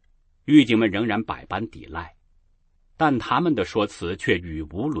狱警们仍然百般抵赖，但他们的说辞却语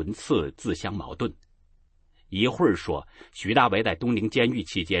无伦次，自相矛盾。一会儿说徐大为在东陵监狱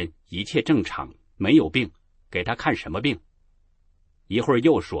期间一切正常，没有病，给他看什么病？一会儿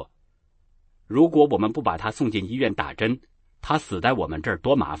又说，如果我们不把他送进医院打针，他死在我们这儿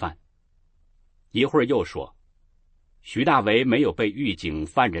多麻烦。一会儿又说，徐大为没有被狱警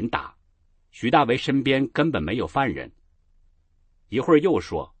犯人打，徐大为身边根本没有犯人。一会儿又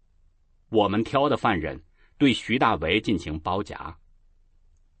说，我们挑的犯人对徐大为进行包夹。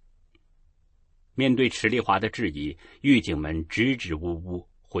面对迟丽华的质疑，狱警们支支吾吾，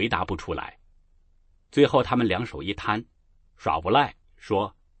回答不出来。最后他们2手一摊，耍无赖，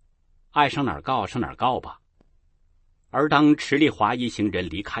说爱上哪儿告上哪儿告吧。而当迟丽华一行人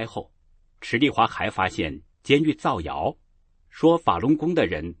离开后，迟丽华还发现监狱造谣，说法轮功的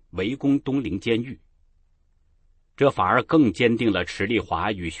人围攻东陵监狱。这反而更坚定了迟丽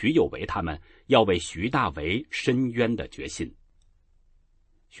华与徐有为他们要为徐大为伸冤的决心。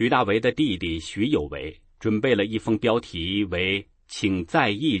徐大为的弟弟徐有为准备了一封标题为“请在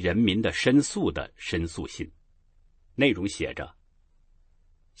意人民的申诉”的申诉信，内容写着：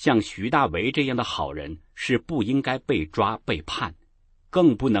像徐大为这样的好人是不应该被抓被判，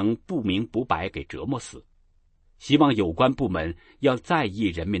更不能不明不白给折磨死。希望有关部门要在意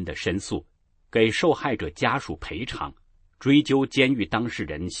人民的申诉，给受害者家属赔偿，追究监狱当事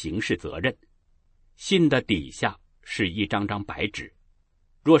人刑事责任。信的底下是一张张白纸，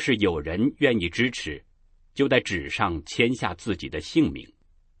若是有人愿意支持，就在纸上签下自己的姓名。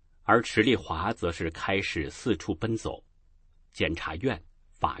而迟丽华则是开始四处奔走，检察院、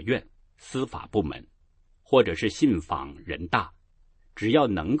法院、司法部门，或者是信访、人大，只要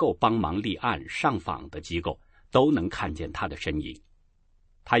能够帮忙立案上访的机构，都能看见他的身影。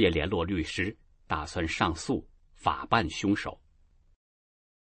他也联络律师，打算上诉，法办凶手。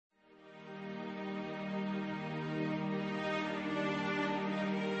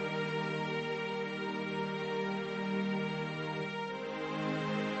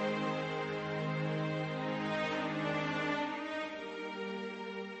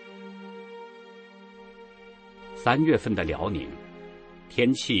3月份的辽宁，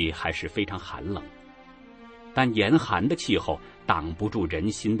天气还是非常寒冷，但严寒的气候挡不住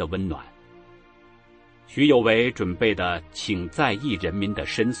人心的温暖。徐有为准备的请在意人民的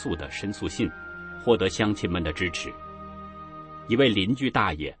申诉的申诉信，获得乡亲们的支持。一位邻居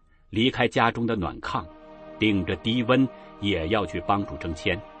大爷离开家中的暖炕，顶着低温也要去帮助征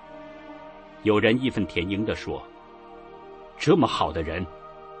签。有人义愤填膺地说，这么好的人，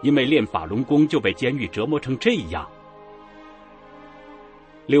因为练法轮功就被监狱折磨成这样。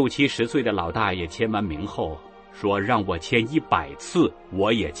60、70岁的老大爷签完名后说，让我签100次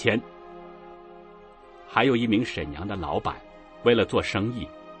我也签。还有一名沈阳的老板，为了做生意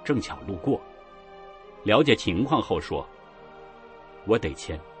正巧路过，了解情况后说：“我得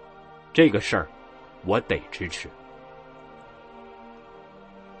签，这个事儿我得支持。”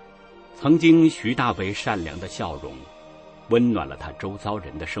曾经徐大为善良的笑容，温暖了他周遭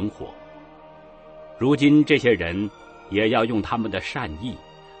人的生活。如今这些人也要用他们的善意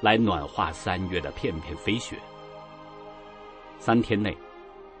来暖化3月的片片飞雪。3天内，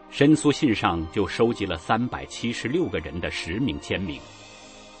申诉信上就收集了376个人的实名签名，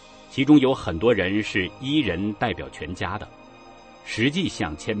其中有很多人是1人代表全家的，实际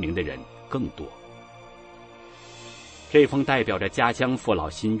想签名的人更多。这封代表着家乡父老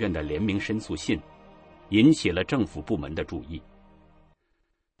心愿的联名申诉信，引起了政府部门的注意。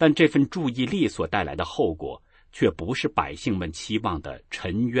但这份注意力所带来的后果，却不是百姓们期望的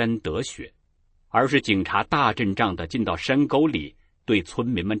沉冤得雪，而是警察大阵仗地进到山沟里，对村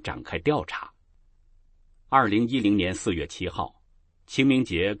民们展开调查。2010年4月7号，清明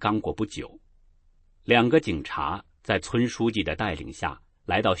节刚过不久，2个警察在村书记的带领下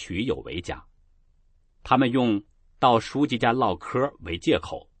来到徐有为家，他们用到书记家唠嗑为借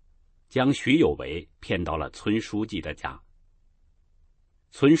口，将徐有为骗到了村书记的家。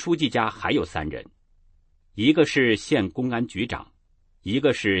村书记家还有3人，一个是县公安局长，一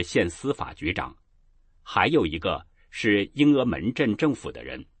个是县司法局长，还有一个是英峨门镇政府的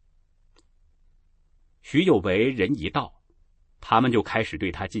人。徐有为人一到，他们就开始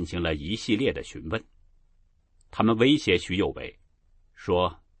对他进行了一系列的询问。他们威胁徐有为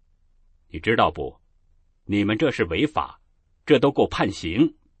说：“你知道不？你们这是违法，这都够判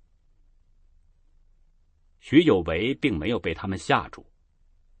刑。”徐有为并没有被他们吓住，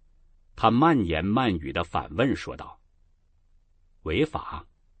他慢言慢语地反问说道：“违法？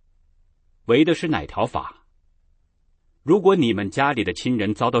违的是哪条法？如果你们家里的亲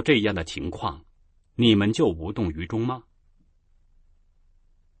人遭到这样的情况，你们就无动于衷吗？”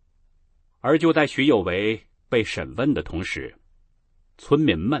而就在徐有为被审问的同时，村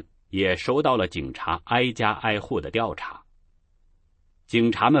民们也收到了警察挨家挨户的调查。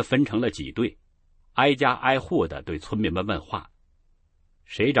警察们分成了几队，挨家挨户的对村民们问话：“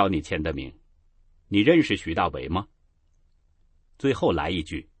谁找你签的名？你认识徐大为吗？”最后来一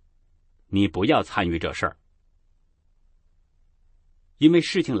句：“你不要参与这事儿。”因为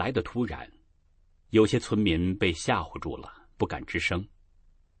事情来得突然，有些村民被吓唬住了，不敢吱声。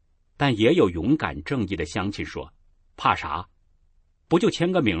但也有勇敢正义的乡亲说：“怕啥？不就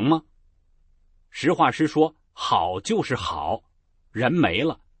签个名吗？实话实说，好就是好，人没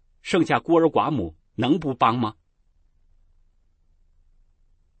了，剩下孤儿寡母，能不帮吗？”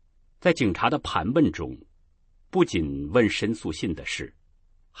在警察的盘问中，不仅问申诉信的事，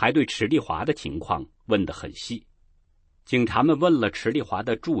还对池丽华的情况问得很细。警察们问了池丽华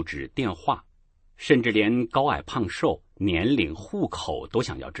的住址、电话，甚至连高矮胖瘦、年龄、户口都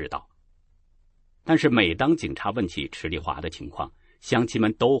想要知道。但是每当警察问起池丽华的情况，乡亲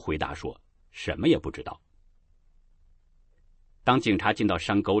们都回答说什么也不知道。当警察进到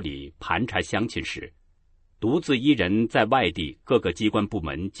山沟里盘查乡亲时，独自一人在外地各个机关部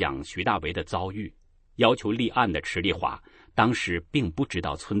门讲徐大为的遭遇，要求立案的池丽华当时并不知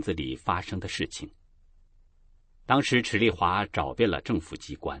道村子里发生的事情。当时池丽华找遍了政府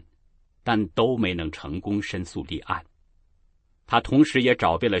机关，但都没能成功申诉立案。他同时也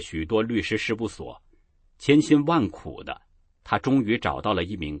找遍了许多律师事务所，千辛万苦的，他终于找到了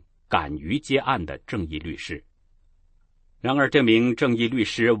一名敢于接案的正义律师。然而这名正义律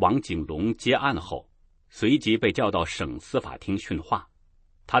师王景龙接案后，随即被叫到省司法厅训话，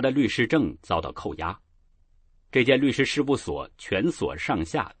他的律师证遭到扣押。这间律师事务所全所上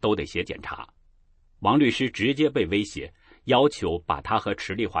下都得写检查，王律师直接被威胁，要求把他和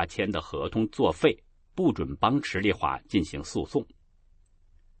池丽华签的合同作废，不准帮池丽华进行诉讼。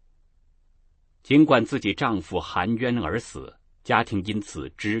尽管自己丈夫含冤而死，家庭因此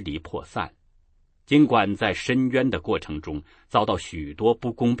支离破散，尽管在申冤的过程中遭到许多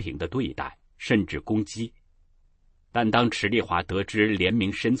不公平的对待，甚至攻击，但当池丽华得知联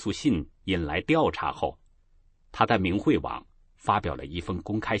名申诉信引来调查后，他在明慧网发表了一封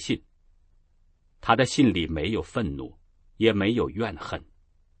公开信。他的信里没有愤怒，也没有怨恨。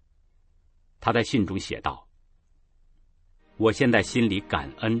他在信中写道：“我现在心里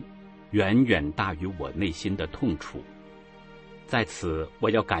感恩远远大于我内心的痛楚。在此，我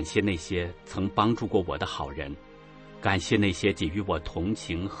要感谢那些曾帮助过我的好人，感谢那些给予我同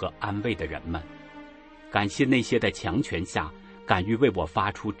情和安慰的人们，感谢那些在强权下敢于为我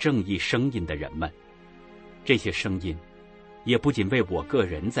发出正义声音的人们。这些声音也不仅为我个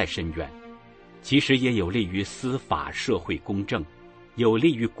人在申冤，其实也有利于司法社会公正，有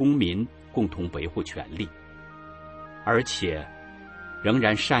利于公民共同维护权利。而且仍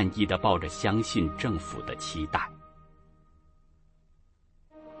然善意地抱着相信政府的期待。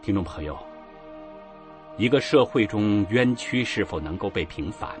听众朋友，一个社会中冤屈是否能够被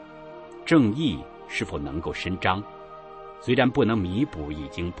平反，正义是否能够伸张，虽然不能弥补已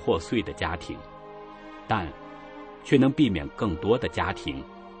经破碎的家庭，但却能避免更多的家庭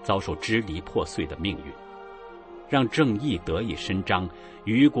遭受支离破碎的命运，让正义得以伸张，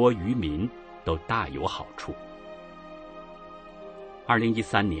于国于民都大有好处。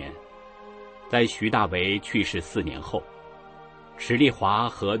2013年，在徐大为去世4年后，池丽华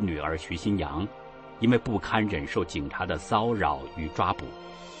和女儿徐新阳因为不堪忍受警察的骚扰与抓捕，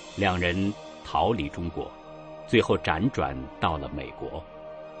两人逃离中国，最后辗转到了美国。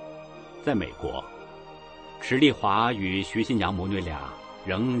在美国，池丽华与徐新阳母女俩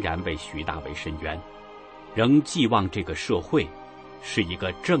仍然为徐大为申冤，仍寄望这个社会是一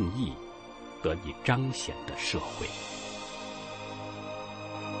个正义得以彰显的社会。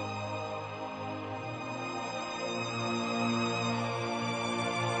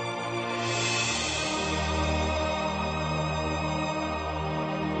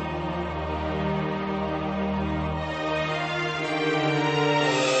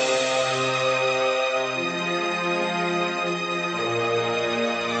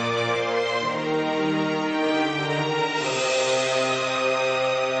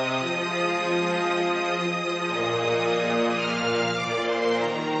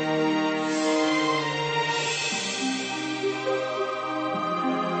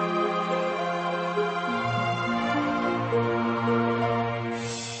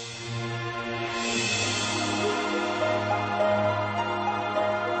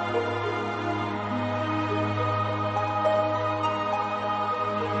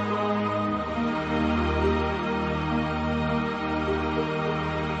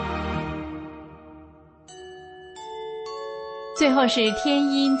最后是天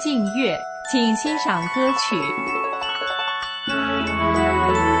音静月，请欣赏歌曲。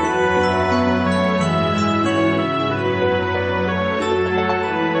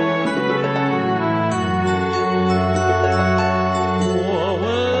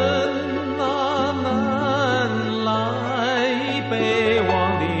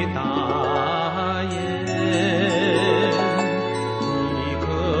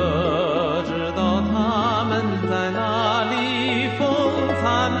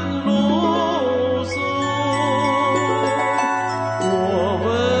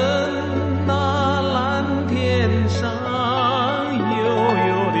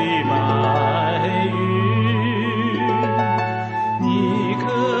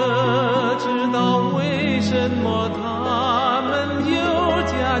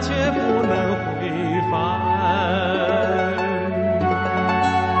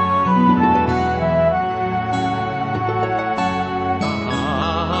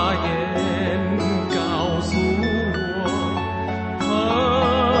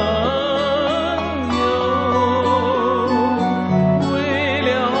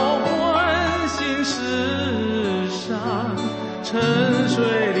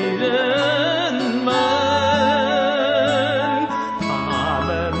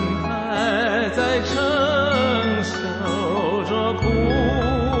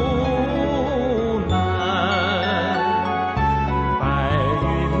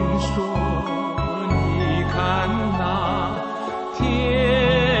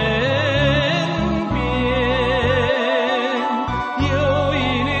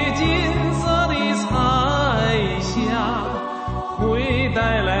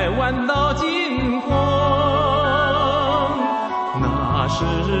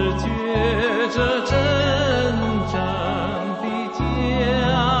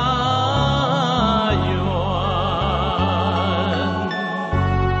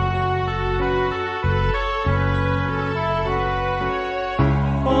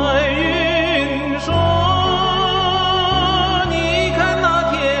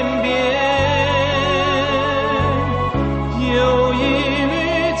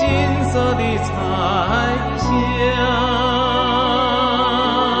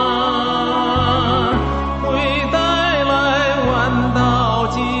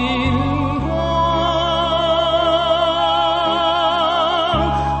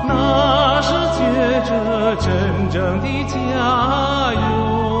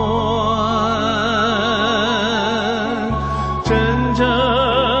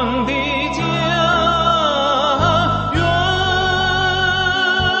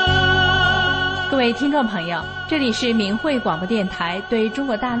听众朋友，这里是明慧广播电台对中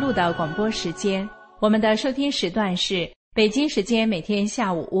国大陆的广播时间，我们的收听时段是北京时间每天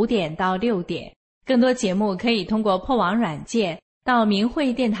下午5点到6点。更多节目可以通过破网软件到明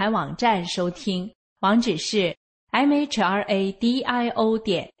慧电台网站收听，网址是 mhradio.org。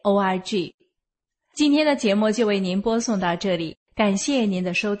 今天的节目就为您播送到这里，感谢您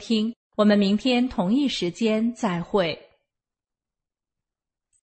的收听，我们明天同一时间再会。